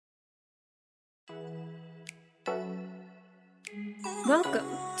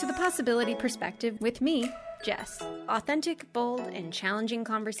Welcome to The Possibility Perspective with me, Jess. Authentic, bold, and challenging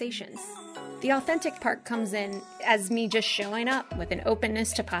conversations. The authentic part comes in as me just showing up with an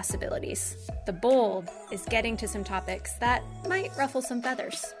openness to possibilities. The bold is getting to some topics that might ruffle some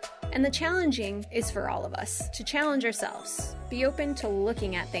feathers. And the challenging is for all of us, to challenge ourselves. Be open to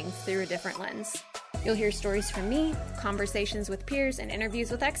looking at things through a different lens. You'll hear stories from me, conversations with peers, and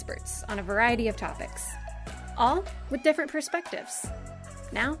interviews with experts on a variety of topics. All with different perspectives.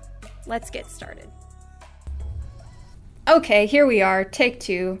 Now, let's get started. Okay, here we are, take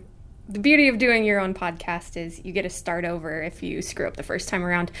two. The beauty of doing your own podcast is you get to start over if you screw up the first time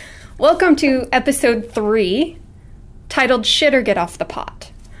around. Welcome to episode 3, titled Shit or Get Off the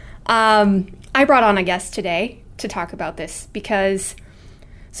Pot. I brought on a guest today to talk about this because,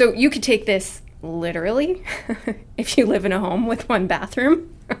 so you could take this literally if you live in a home with one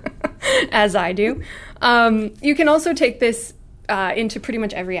bathroom, as I do. You can also take this into pretty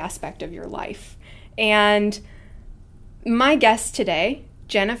much every aspect of your life. And my guest today,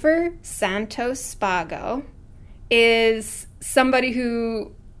 Jennifer Santos Spago, is somebody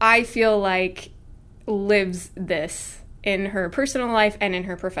who I feel like lives this in her personal life and in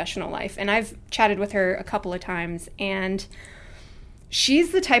her professional life. And I've chatted with her a couple of times, and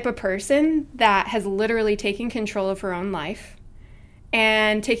she's the type of person that has literally taken control of her own life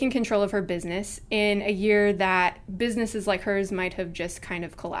and taking control of her business in a year that businesses like hers might have just kind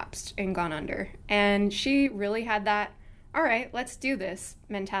of collapsed and gone under. And she really had that, all right, let's do this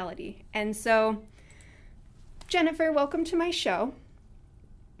mentality. And so, Jennifer, welcome to my show.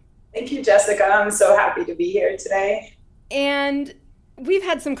 Thank you, Jessica. I'm so happy to be here today. And we've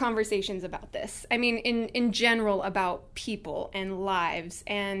had some conversations about this. I mean, in general, about people and lives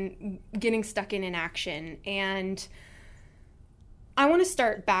and getting stuck in inaction. And I want to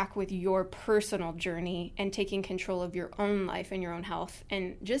start back with your personal journey and taking control of your own life and your own health,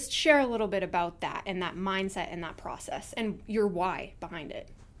 and just share a little bit about that and that mindset and that process and your why behind it.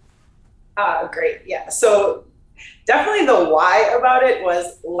 Great. Yeah. So definitely the why about it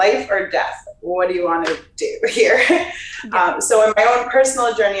was life or death. What do you want to do here? Yeah. So in my own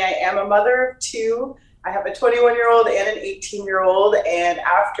personal journey, I am a mother of 2. I have a 21-year-old and an 18-year-old. And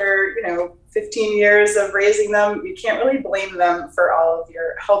after, 15 years of raising them, you can't really blame them for all of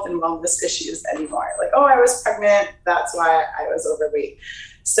your health and wellness issues anymore. Like, oh, I was pregnant, that's why I was overweight.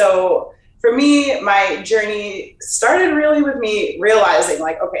 So for me, my journey started really with me realizing,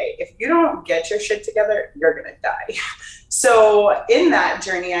 like, okay, if you don't get your shit together, you're going to die. So in that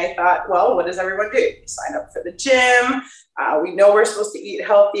journey, I thought, well, what does everyone do? You sign up for the gym. We know we're supposed to eat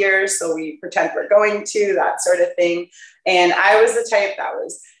healthier, so we pretend we're going to, that sort of thing. And I was the type that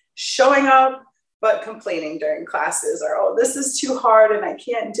was showing up, but complaining during classes, or, oh, this is too hard and I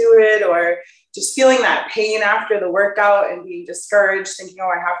can't do it, or just feeling that pain after the workout and being discouraged, thinking, oh,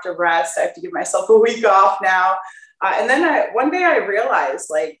 I have to rest. I have to give myself a week off now. And then one day I realized,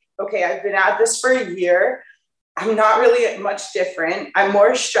 like, okay, I've been at this for a year. I'm not really much different. I'm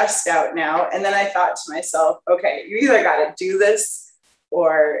more stressed out now. And then I thought to myself, okay, you either got to do this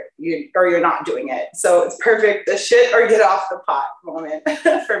or you're not doing it. So it's perfect, the shit or get off the pot moment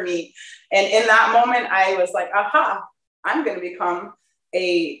for me. And in that moment, I was like, aha, I'm going to become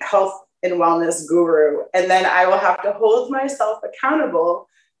a health and wellness guru. And then I will have to hold myself accountable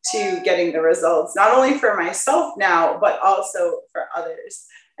to getting the results, not only for myself now, but also for others.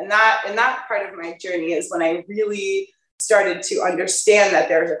 And that part of my journey is when I really started to understand that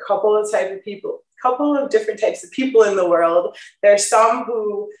there's a couple of different types of people in the world. There's some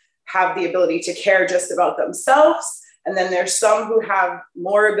who have the ability to care just about themselves. And then there's some who have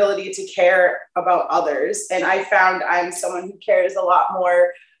more ability to care about others. And I found I'm someone who cares a lot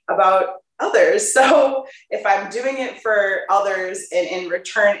more about others. So if I'm doing it for others and in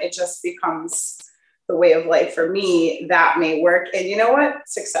return, it just becomes the way of life for me, that may work. And you know what?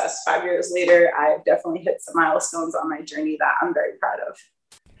 Success. 5 years later, I've definitely hit some milestones on my journey that I'm very proud of.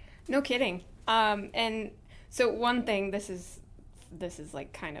 No kidding. And so one thing, this is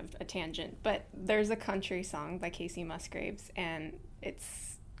like kind of a tangent, but there's a country song by Casey Musgraves, and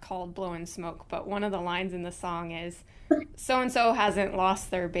it's called Blowin' Smoke. But one of the lines in the song is, so-and-so hasn't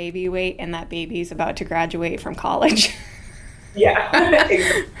lost their baby weight, and that baby's about to graduate from college. Yeah.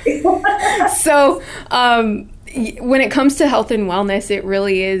 So when it comes to health and wellness, it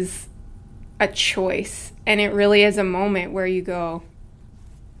really is a choice, and it really is a moment where you go,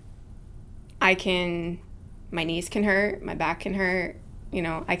 my knees can hurt, my back can hurt,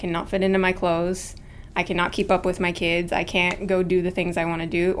 I cannot fit into my clothes, I cannot keep up with my kids, I can't go do the things I want to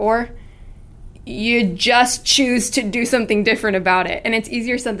do, or you just choose to do something different about it. And it's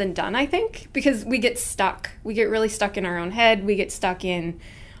easier said than done, I think, because we get stuck. We get really stuck in our own head. We get stuck in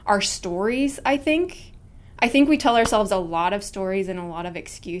our stories, I think. I think we tell ourselves a lot of stories and a lot of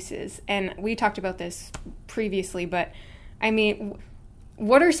excuses. And we talked about this previously, but I mean,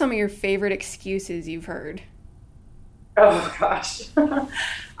 what are some of your favorite excuses you've heard? Oh gosh.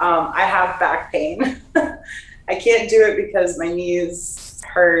 I have back pain. I can't do it because my knees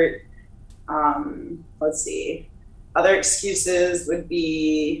hurt. Let's see. Other excuses would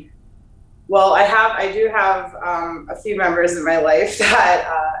be, well, I do have a few members in my life that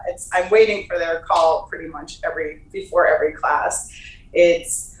I'm waiting for their call pretty much before every class.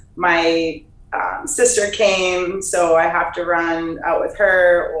 It's my sister came, so I have to run out with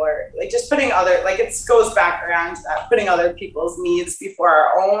her, or like just putting it goes back around to that, putting other people's needs before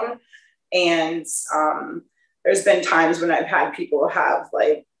our own. And there's been times when I've had people have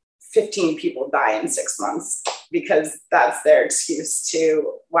like 15 people die in 6 months because that's their excuse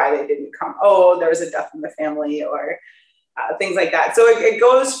to why they didn't come. Oh, there was a death in the family, or things like that. So it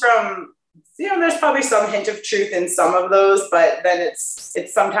goes from, there's probably some hint of truth in some of those, but then it's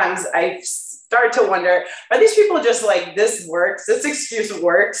sometimes I start to wonder, are these people just like, this excuse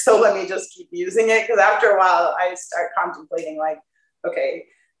works, so let me just keep using it? Because after a while I start contemplating like, okay,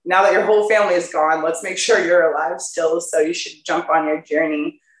 now that your whole family is gone, let's make sure you're alive still, so you should jump on your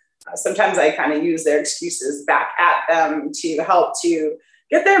journey. Sometimes I kind of use their excuses back at them to help to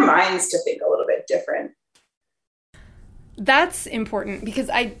get their minds to think a little bit different. That's important, because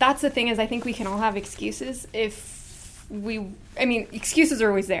that's the thing, is I think we can all have excuses excuses are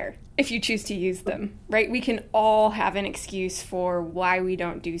always there if you choose to use them, right? We can all have an excuse for why we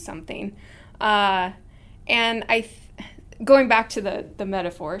don't do something. And going back to the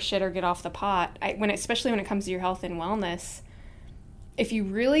metaphor, shit or get off the pot, especially when it comes to your health and wellness, if you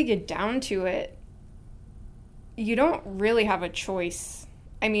really get down to it, you don't really have a choice.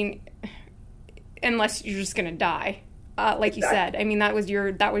 I mean, unless you're just going to die. Like you said, I mean, that was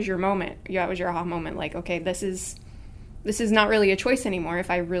your moment. Yeah, that was your aha moment. Like, okay, this is not really a choice anymore if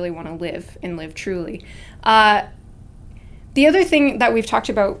I really want to live and live truly. The other thing that we've talked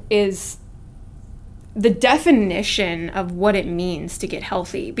about is the definition of what it means to get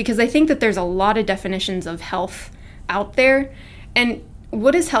healthy, because I think that there's a lot of definitions of health out there. And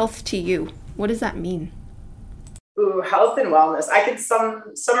what is health to you? What does that mean? Ooh, health and wellness. I could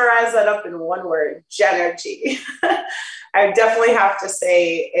summarize that up in one word: Genergy. I definitely have to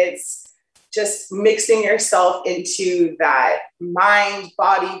say it's just mixing yourself into that mind,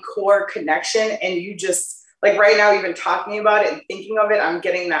 body, core connection. And you just, like right now, even talking about it and thinking of it, I'm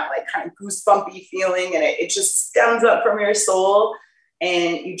getting that like kind of goosebumpy feeling, and it just stems up from your soul.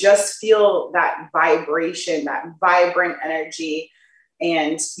 And you just feel that vibration, that vibrant energy.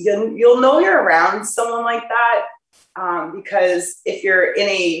 And you'll know you're around someone like that. Because if you're in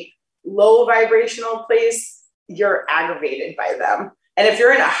a low vibrational place, you're aggravated by them. And if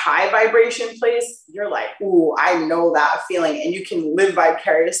you're in a high vibration place, you're like, ooh, I know that feeling. And you can live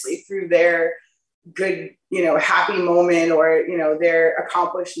vicariously through their good, happy moment, or, their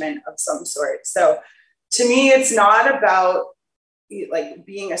accomplishment of some sort. So to me, it's not about like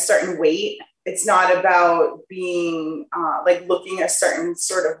being a certain weight. It's not about being like looking a certain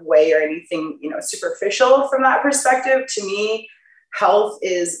sort of way or anything, superficial from that perspective. To me, health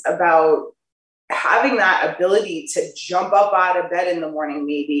is about having that ability to jump up out of bed in the morning,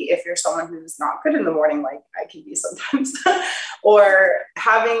 maybe if you're someone who's not good in the morning, like I can be sometimes, or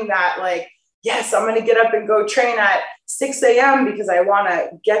having that like, yes, I'm going to get up and go train at 6 a.m. because I want to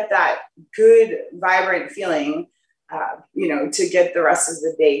get that good, vibrant feeling, to get the rest of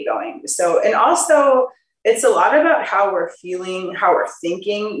the day going. So, and also it's a lot about how we're feeling, how we're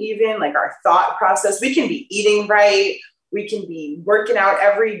thinking, even like our thought process. We can be eating right. We can be working out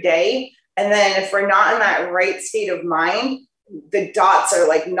every day. And then if we're not in that right state of mind, the dots are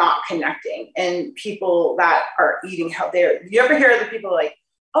like not connecting. And people that are eating healthy, you ever hear the people like,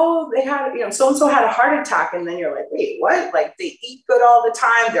 oh, they had, so-and-so had a heart attack. And then you're like, wait, what? Like they eat good all the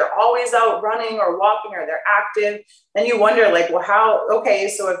time. They're always out running or walking, or they're active. And you wonder like, well, how, okay,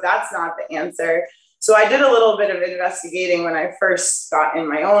 so if that's not the answer. So I did a little bit of investigating when I first got in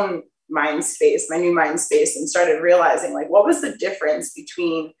my own mind space, my new mind space, and started realizing like, what was the difference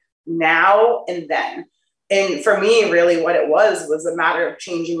between now and then? And for me, really what it was a matter of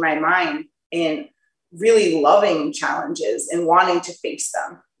changing my mind and really loving challenges and wanting to face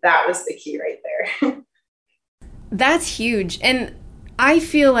them. That was the key right there. That's huge. And I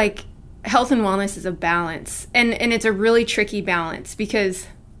feel like health and wellness is a balance, and it's a really tricky balance, because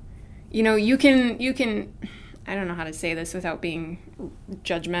you can I don't know how to say this without being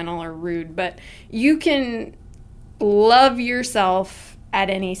judgmental or rude, but you can love yourself at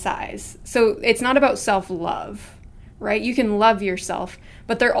any size. So it's not about self-love, right? You can love yourself,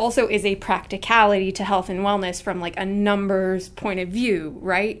 but there also is a practicality to health and wellness from like a numbers point of view,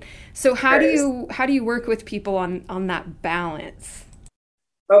 right? So how do you work with people on that balance?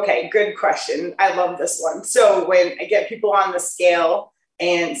 Okay, good question. I love this one. So when I get people on the scale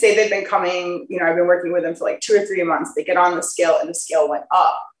and say they've been coming, I've been working with them for like 2 or 3 months, they get on the scale and the scale went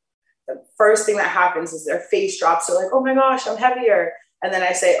up. The first thing that happens is their face drops. They're like, oh my gosh, I'm heavier. And then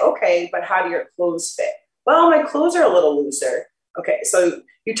I say, okay, but how do your clothes fit? Well, my clothes are a little looser. Okay, so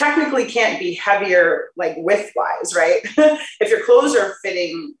you technically can't be heavier like width wise, right? If your clothes are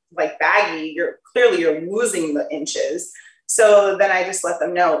fitting like baggy, you're losing the inches. So then I just let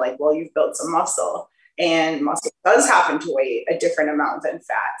them know, like, well, you've built some muscle, and muscle does happen to weigh a different amount than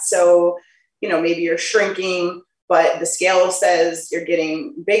fat. So, maybe you're shrinking, but the scale says you're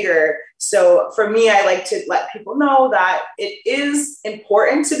getting bigger. So for me, I like to let people know that it is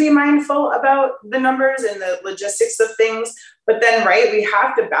important to be mindful about the numbers and the logistics of things. But then, right, we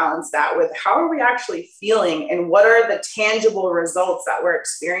have to balance that with how are we actually feeling and what are the tangible results that we're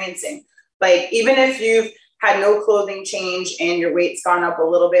experiencing? Like, even if you've had no clothing change and your weight's gone up a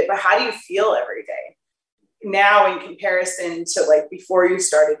little bit, but how do you feel every day? Now, in comparison to like before you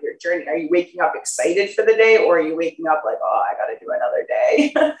started your journey, are you waking up excited for the day, or are you waking up like, oh, I got to do another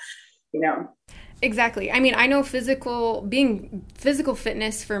day? Exactly. I mean, I know physical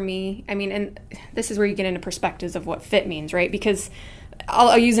fitness for me, I mean, and this is where you get into perspectives of what fit means, right? Because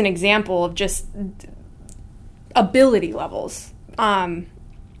I'll use an example of just ability levels. I've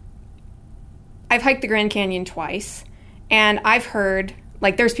hiked the Grand Canyon twice, and I've heard,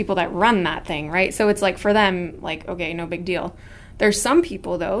 like, there's people that run that thing, right? So it's like, for them, like, okay, no big deal. There's some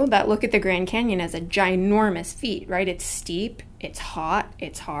people, though, that look at the Grand Canyon as a ginormous feat, right? It's steep, it's hot,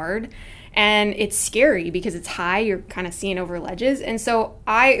 it's hard, and it's scary because it's high. You're kind of seeing over ledges. And so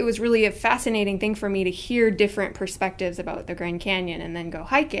it was really a fascinating thing for me to hear different perspectives about the Grand Canyon and then go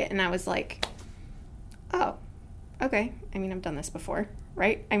hike it. And I was like, oh, okay. I mean, I've done this before,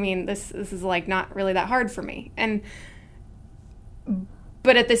 right? I mean, this is like not really that hard for me.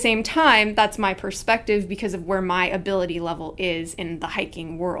 But at the same time, that's my perspective because of where my ability level is in the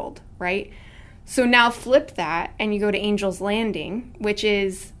hiking world, right? So now flip that and you go to Angel's Landing, which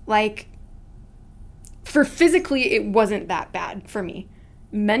is like, for physically, it wasn't that bad for me.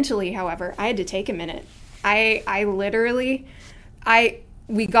 Mentally, however, I had to take a minute.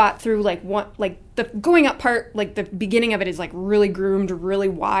 We got through the going up part, like the beginning of it is like really groomed, really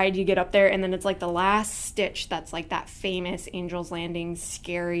wide. You get up there and then it's like the last stitch that's like that famous Angel's Landing,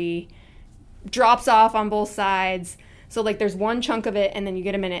 scary, drops off on both sides. So like there's one chunk of it and then you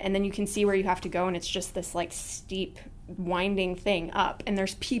get a minute and then you can see where you have to go and it's just this like steep winding thing up and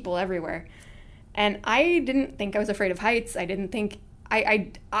there's people everywhere. And I didn't think I was afraid of heights. I didn't think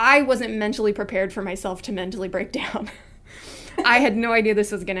I wasn't mentally prepared for myself to mentally break down. I had no idea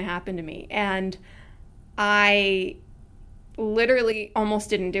this was going to happen to me. And I literally almost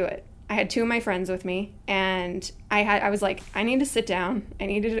didn't do it. I had two of my friends with me and I was like, I need to sit down. I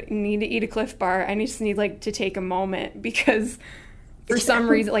need to eat a Cliff Bar. I just need like to take a moment because for some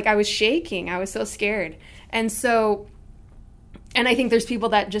reason, like I was shaking. I was so scared. And I think there's people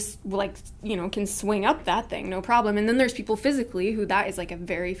that just like, can swing up that thing, no problem. And then there's people physically who that is like a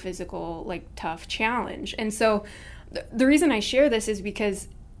very physical, like tough challenge. And so the reason I share this is because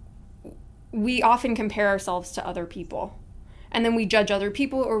we often compare ourselves to other people and then we judge other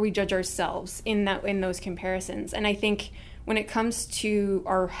people or we judge ourselves in those comparisons. And I think when it comes to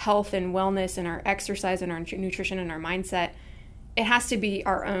our health and wellness and our exercise and our nutrition and our mindset, it has to be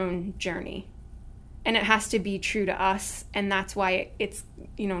our own journey. And it has to be true to us. And that's why it's,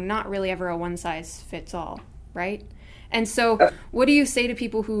 not really ever a one size fits all, right? And so what do you say to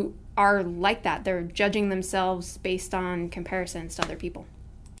people who are like that? They're judging themselves based on comparisons to other people.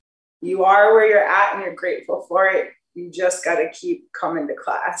 You are where you're at and you're grateful for it. You just got to keep coming to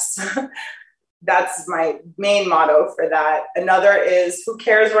class. That's my main motto for that. Another is, who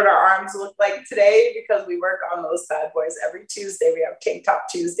cares what our arms look like today? Because we work on those bad boys every Tuesday. We have Tank Top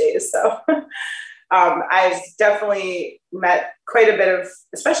Tuesdays. So I've definitely met quite a bit of,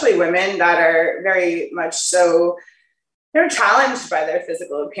 especially women that are very much so, they're challenged by their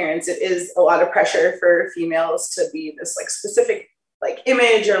physical appearance. It is a lot of pressure for females to be this like specific like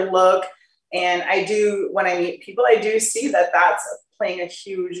image or look. And when I meet people, I do see that that's playing a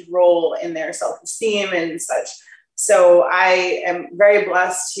huge role in their self-esteem and such. So I am very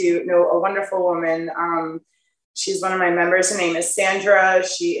blessed to know a wonderful woman. She's one of my members. Her name is Sandra.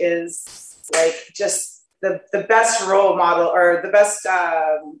 She is like just the best role model, or the best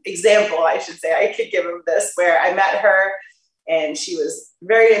example, I should say, I could give of this, where I met her and she was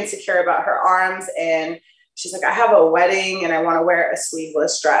very insecure about her arms, and she's like, I have a wedding and I want to wear a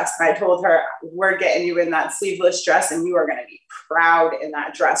sleeveless dress. And I told her, we're getting you in that sleeveless dress and you are going to be proud in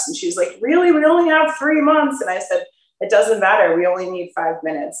that dress. And she was like, really? We only have 3 months. And I said, it doesn't matter. We only need 5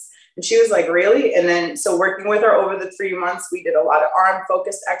 minutes. And she was like, really? And then, so working with her over the 3 months, we did a lot of arm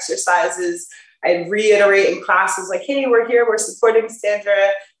focused exercises. I'd reiterate in classes like, hey, we're here, we're supporting Sandra.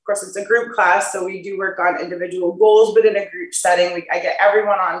 Of course, it's a group class, so we do work on individual goals, but in a group setting, I get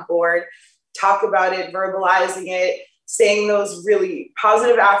everyone on board, talk about it, verbalizing it, saying those really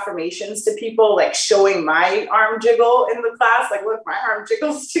positive affirmations to people, like showing my arm jiggle in the class, like, look, my arm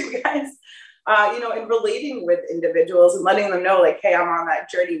jiggles too, guys. And relating with individuals and letting them know, like, hey, I'm on that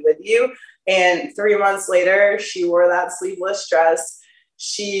journey with you. And 3 months later, she wore that sleeveless dress.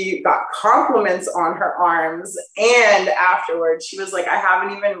 She got compliments on her arms. And afterwards, she was like, I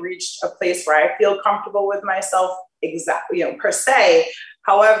haven't even reached a place where I feel comfortable with myself per se.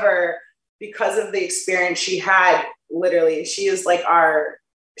 However, because of the experience she had, literally, she's like our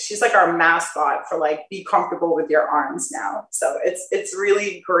mascot for like, be comfortable with your arms now. So it's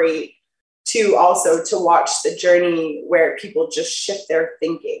really great to watch the journey where people just shift their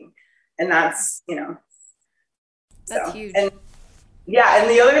thinking. And that's huge. And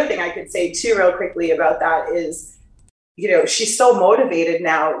the other thing I could say too, real quickly about that is, she's so motivated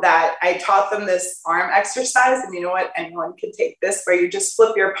now that I taught them this arm exercise. And you know what? Anyone can take this, where you just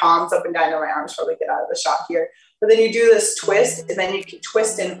flip your palms up and down. My arms probably get out of the shot here. But then you do this twist, and then you can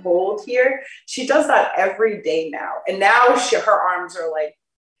twist and hold here. She does that every day now. And now her arms are like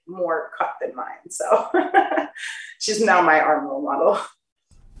more cut than mine. So she's now my arm role model.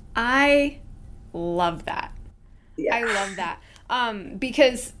 I love that. Yeah. I love that.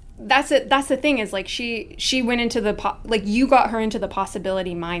 Because that's the thing is, like, she went into you got her into the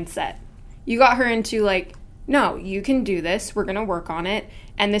possibility mindset. You got her into like, no, you can do this. We're going to work on it.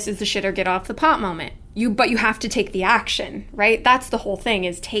 And this is the shit or get off the pot moment. But you have to take the action, right? That's the whole thing,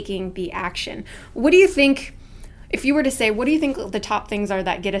 is taking the action. What do you think, if you were to say, what do you think the top things are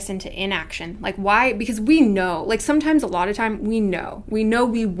that get us into inaction? Like, why? Because we know, like, sometimes, a lot of time, we know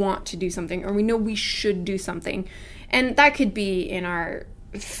we want to do something, or we know we should do something. And that could be in our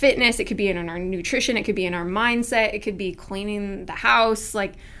fitness, it could be in our nutrition, it could be in our mindset, it could be cleaning the house.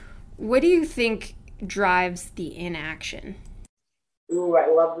 Like, what do you think drives the inaction? Ooh, I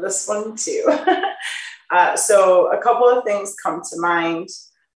love this one too. So a couple of things come to mind: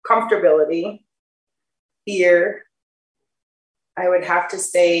 comfortability, fear. I would have to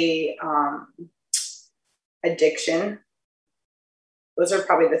say addiction. Those are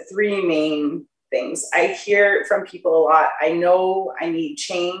probably the 3 main things. I hear from people a lot, I know I need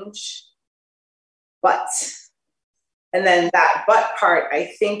change, but, and then that but part,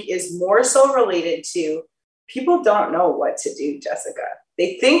 I think, is more so related to people don't know what to do, Jessica.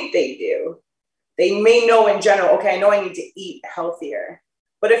 They think they do. They may know in general, okay, I know I need to eat healthier.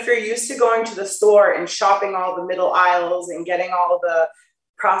 But if you're used to going to the store and shopping all the middle aisles and getting all the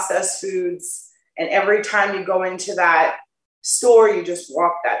processed foods, and every time you go into that store, you just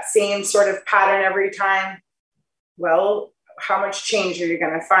walk that same sort of pattern every time, well, how much change are you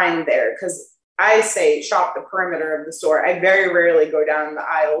going to find there? Because I say shop the perimeter of the store. I very rarely go down the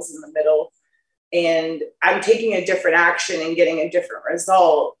aisles in the middle, and I'm taking a different action and getting a different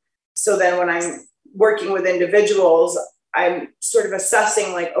result. So then when I'm working with individuals, I'm sort of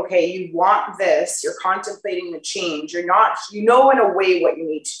assessing, like, okay, you want this, you're contemplating the change. You're not, in a way what you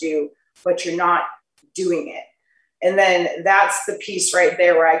need to do, but you're not doing it. And then that's the piece right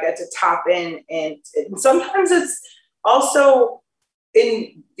there where I get to tap in. And sometimes it's also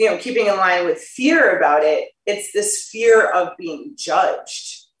in, keeping in line with fear about it. It's this fear of being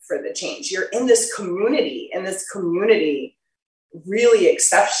judged for the change. You're in this community, and this community really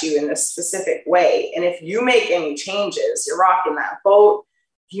accepts you in this specific way. And if you make any changes, you're rocking that boat,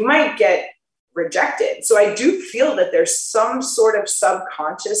 you might get rejected. So I do feel that there's some sort of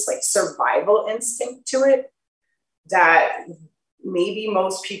subconscious, like, survival instinct to it that maybe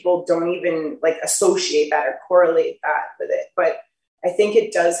most people don't even like associate that or correlate that with it. But I think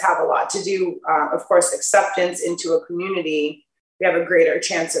it does have a lot to do, of course, acceptance into a community. We have a greater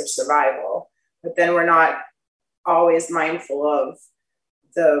chance of survival, but then we're not always mindful of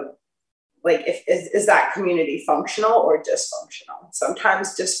is that community functional or dysfunctional?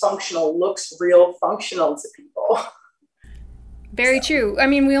 Sometimes dysfunctional looks real functional to people. Very true. I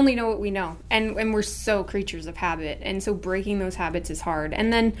mean, we only know what we know, and we're so creatures of habit, and so breaking those habits is hard.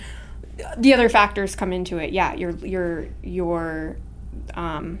 And then the other factors come into it. Yeah, the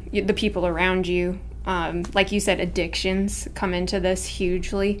people around you, Like you said, addictions come into this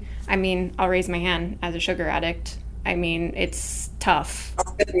hugely. I mean, I'll raise my hand as a sugar addict. I mean, it's tough.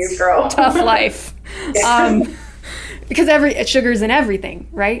 You, girl. Tough life. Because sugar's in everything,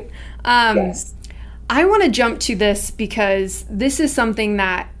 right? Yes. I want to jump to this because this is something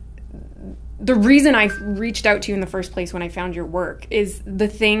that the reason I reached out to you in the first place when I found your work is the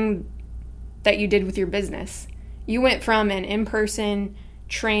thing that you did with your business. You went from an in-person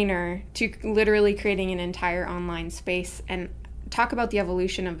trainer to literally creating an entire online space, and talk about the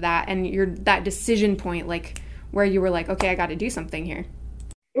evolution of that and that decision point, like where you were like, okay, I got to do something here.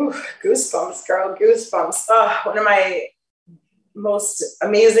 Ooh, goosebumps, girl, goosebumps. One of my most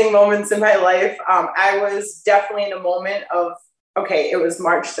amazing moments in my life. I was definitely in a moment of, okay, it was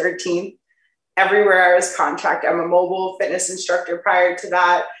March 13th. Everywhere I was contracted. I'm a mobile fitness instructor prior to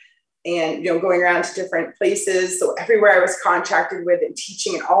that, and going around to different places. So everywhere I was contracted with and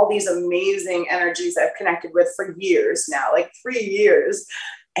teaching, and all these amazing energies I've connected with for years now, like 3 years.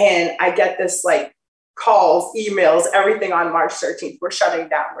 And I get this like calls, emails, everything on March 13th. We're shutting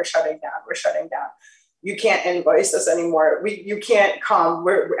down. We're shutting down. We're shutting down. You can't invoice us anymore. You can't come.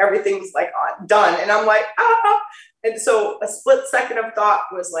 Everything's like done. And I'm like, ah. And so a split second of thought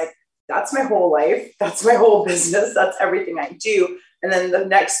was like, that's my whole life. That's my whole business. That's everything I do. And then the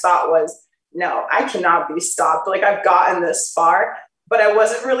next thought was, no, I cannot be stopped. Like, I've gotten this far, but I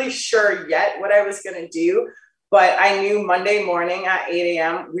wasn't really sure yet what I was going to do. But I knew Monday morning at 8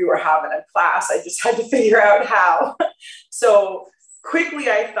 a.m., we were having a class. I just had to figure out how. So quickly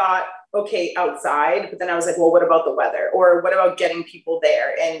I thought, okay, outside. But then I was like, well, what about the weather? Or what about getting people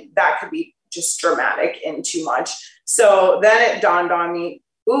there? And that could be just dramatic and too much. So then it dawned on me,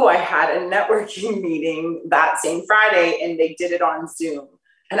 ooh, I had a networking meeting that same Friday and they did it on Zoom.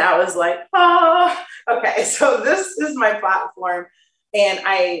 And I was like, okay, so this is my platform. And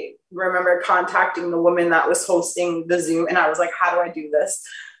I remember contacting the woman that was hosting the Zoom. And I was like, how do I do this?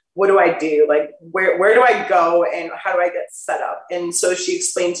 What do I do? Like, where do I go? And how do I get set up? And so she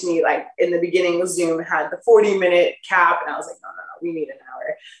explained to me, like, in the beginning, Zoom had the 40-minute cap. And I was like, no, we need an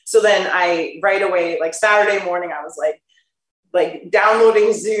hour. So then I right away, like Saturday morning, I was like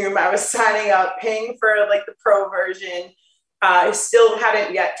downloading Zoom. I was signing up, paying for like the pro version. I still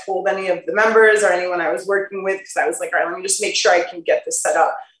hadn't yet told any of the members or anyone I was working with, because I was like, all right, let me just make sure I can get this set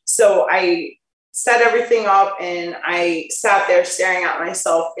up. So I set everything up and I sat there staring at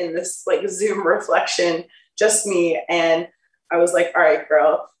myself in this like Zoom reflection, just me. And I was like, all right,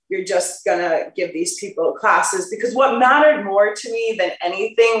 girl, you're just gonna give these people classes. Because what mattered more to me than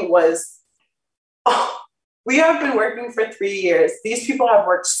anything was, we have been working for 3 years. These people have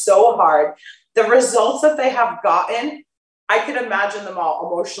worked so hard. The results that they have gotten, I could imagine them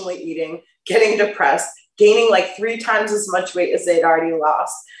all emotionally eating, getting depressed, gaining like 3 times as much weight as they'd already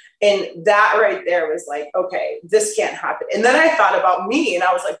lost. And that right there was like, okay, this can't happen. And then I thought about me and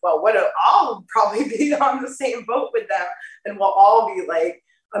I was like, well, what if I'll probably be on the same boat with them and we'll all be like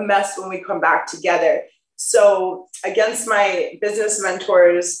a mess when we come back together. So against my business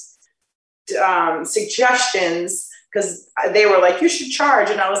mentors' suggestions, because they were like, you should charge.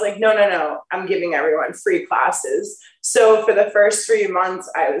 And I was like, no, I'm giving everyone free classes. So for the first 3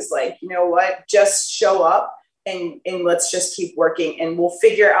 months, I was like, you know what, just show up and let's just keep working and we'll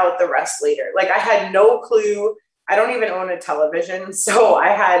figure out the rest later. Like, I had no clue. I don't even own a television. So I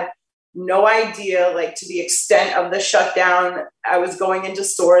had no idea, like, to the extent of the shutdown. I was going into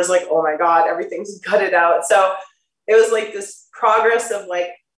stores like, oh my God, everything's gutted out. So it was like this progress of like,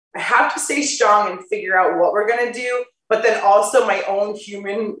 I have to stay strong and figure out what we're going to do. But then also my own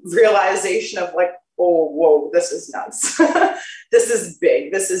human realization of like, oh, whoa, this is nuts. This is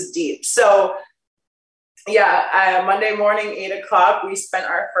big. This is deep. So yeah, Monday morning, 8 o'clock, we spent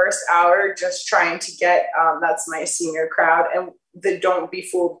our first hour just trying to get, that's my senior crowd. And don't be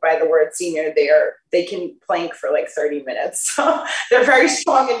fooled by the word senior. They can plank for like 30 minutes. So they're very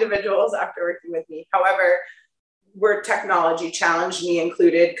strong individuals after working with me. However, we're technology challenged, me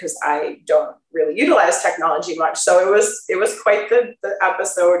included, because I don't really utilize technology much. So it was quite the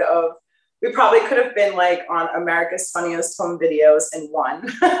episode of, we probably could have been like on America's Funniest Home Videos in one,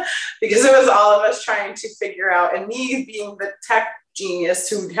 because it was all of us trying to figure out, and me being the tech genius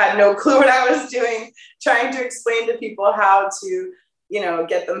who had no clue what I was doing, trying to explain to people how to,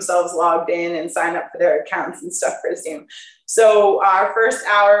 get themselves logged in and sign up for their accounts and stuff for Zoom. So our first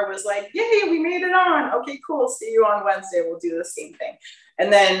hour was like, yay, we made it on. Okay, cool. See you on Wednesday. We'll do the same thing.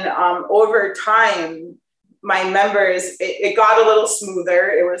 And then over time, my members, it got a little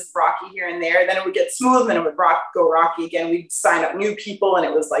smoother. It was rocky here and there. Then it would get smooth, then it would go rocky again. We'd sign up new people and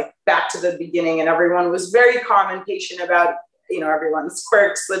it was like back to the beginning, and everyone was very calm and patient about, everyone's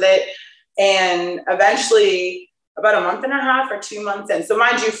quirks with it. And eventually, about a month and a half or 2 months in, so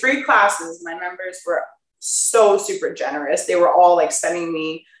mind you, free classes, my members were so super generous. They were all like sending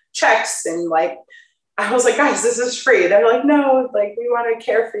me checks, and like, I was like, guys, this is free. They're like, no, like, we want to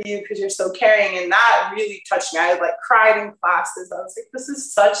care for you because you're so caring. And that really touched me. I like cried in classes. I was like, this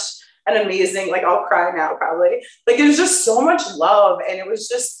is such an amazing, like, I'll cry now probably. Like, it was just so much love. And it was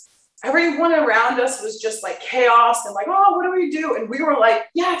just, everyone around us was just like chaos and like, oh, what do we do? And we were like,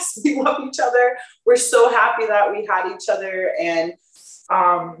 yes, we love each other. We're so happy that we had each other. And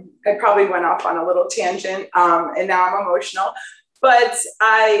I probably went off on a little tangent, and now I'm emotional. But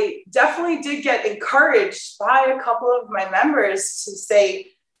I definitely did get encouraged by a couple of my members to say,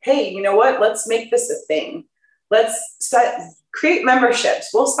 hey, you know what? Let's make this a thing. Create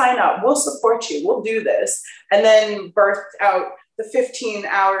memberships. We'll sign up. We'll support you. We'll do this. And then birthed out the 15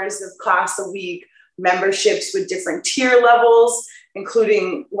 hours of class a week, memberships with different tier levels,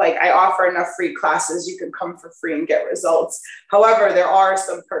 including, like, I offer enough free classes, you can come for free and get results. However, there are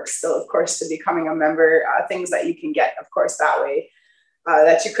some perks still, of course, to becoming a member, things that you can get, of course, that way,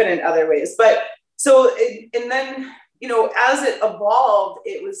 that you couldn't other ways. But so, and then, you know, as it evolved,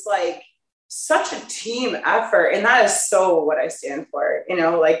 it was like such a team effort. And that is so what I stand for, you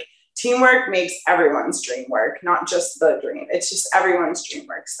know, like, teamwork makes everyone's dream work, not just the dream. It's just everyone's dream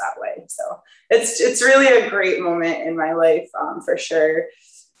works that way. So it's really a great moment in my life, for sure,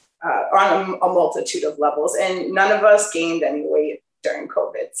 on a multitude of levels. And none of us gained any weight during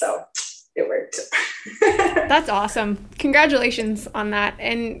COVID, so it worked. That's awesome. Congratulations on that.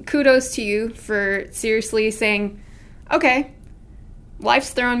 And kudos to you for seriously saying, okay,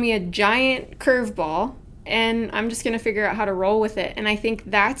 life's thrown me a giant curveball, and I'm just going to figure out how to roll with it. And I think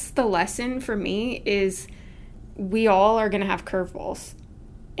that's the lesson for me, is we all are going to have curveballs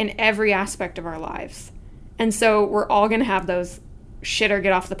in every aspect of our lives. And so we're all going to have those shit or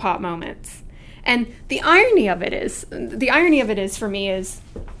get off the pot moments. And the irony of it is for me is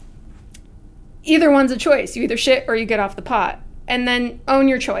either one's a choice. You either shit or you get off the pot, and then own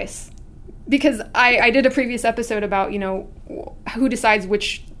your choice. Because I did a previous episode about, you know, who decides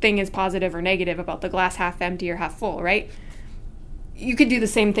which thing is positive or negative, about the glass half empty or half full, right? You could do the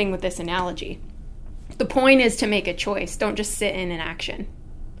same thing with this analogy. The point is to make a choice. Don't just sit in inaction.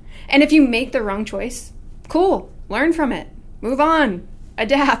 And if you make the wrong choice, cool. Learn from it. Move on.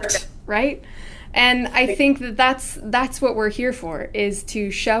 Adapt, right? And I think that's what we're here for, is to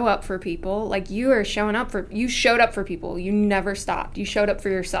show up for people. Like, you showed up for people. You never stopped. You showed up for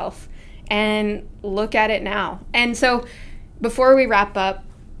yourself. And look at it now. And so before we wrap up,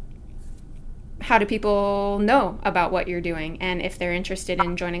 how do people know about what you're doing and if they're interested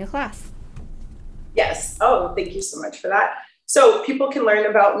in joining a class? Yes. Oh, thank you so much for that. So people can learn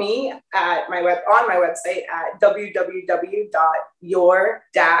about me at on my website at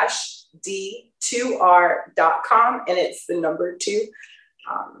www.your-d2r.com, and it's the number 2.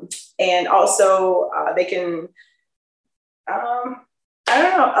 And also they can, I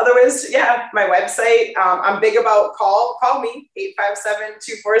don't know, otherwise, yeah, my website. I'm big about call me,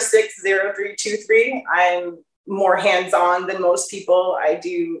 857-246-0323. I'm more hands-on than most people. I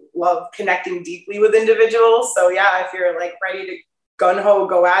do love connecting deeply with individuals. So yeah, if you're like ready to gun-ho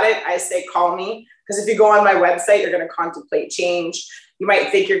go at it, I say call me. Because if you go on my website, you're going to contemplate change. You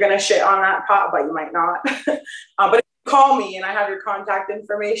might think you're going to shit on that pot, but you might not. But if you call me and I have your contact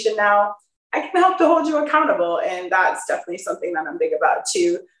information now, I can help to hold you accountable. And that's definitely something that I'm big about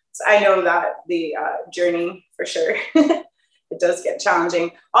too. So I know that the journey, for sure, it does get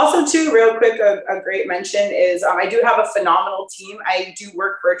challenging. Also too, real quick, a great mention is I do have a phenomenal team. I do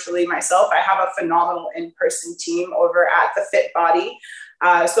work virtually myself. I have a phenomenal in-person team over at the Fit Body.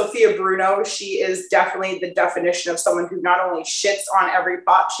 Sophia Bruno, she is definitely the definition of someone who not only shits on every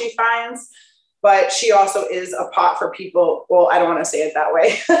pot she finds, but she also is a pot for people. Well, I don't want to say it that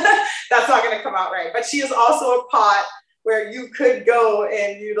way. That's not going to come out right. But she is also a pot where you could go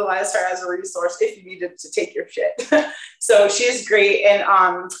and utilize her as a resource if you needed to take your shit. So she is great.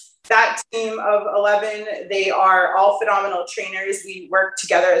 And that team of 11, they are all phenomenal trainers. We work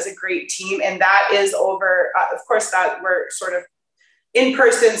together as a great team. And that is over, of course, that we're sort of in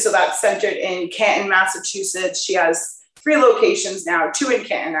person. So that's centered in Canton, Massachusetts. She has 3 locations now, 2 in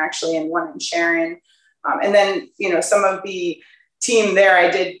Canton actually, and 1 in Sharon. And then, you know, some of the team there, I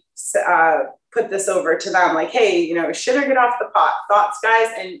did put this over to them, like, hey, you know, shit or get off the pot, thoughts, guys.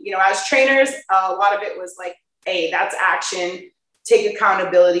 And, you know, as trainers, a lot of it was like, hey, that's action, take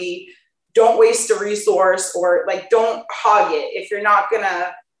accountability, don't waste a resource, or like, don't hog it. If you're not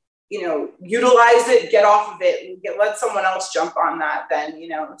gonna, utilize it, get off of it, let someone else jump on that then,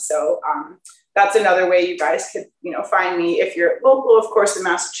 so that's another way you guys could, find me if you're local, of course, in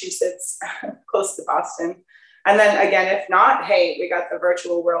Massachusetts, close to Boston. And then again, if not, hey, we got the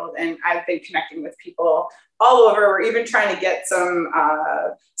virtual world, and I've been connecting with people all over. We're even trying to get some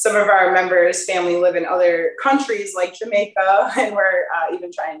of our members' family live in other countries like Jamaica, and we're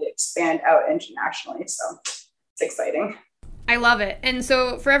even trying to expand out internationally. So it's exciting. I love it. And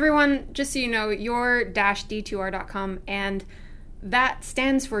so for everyone, just so you know, your-d2r.com, and that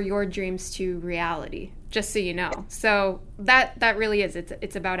stands for Your Dreams to Reality, just so you know. So that really is,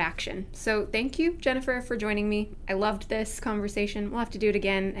 it's about action. So thank you, Jennifer, for joining me. I loved this conversation. We'll have to do it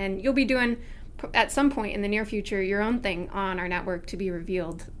again, and you'll be doing, at some point in the near future, your own thing on our network to be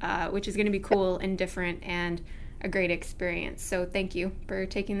revealed, which is going to be cool and different and a great experience. So thank you for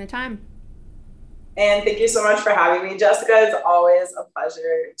taking the time. And thank you so much for having me, Jessica. It's always a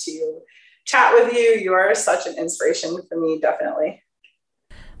pleasure to chat with you. You are such an inspiration for me, definitely.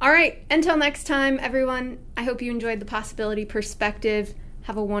 All right. Until next time, everyone, I hope you enjoyed the Possibility Perspective.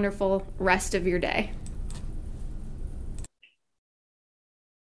 Have a wonderful rest of your day.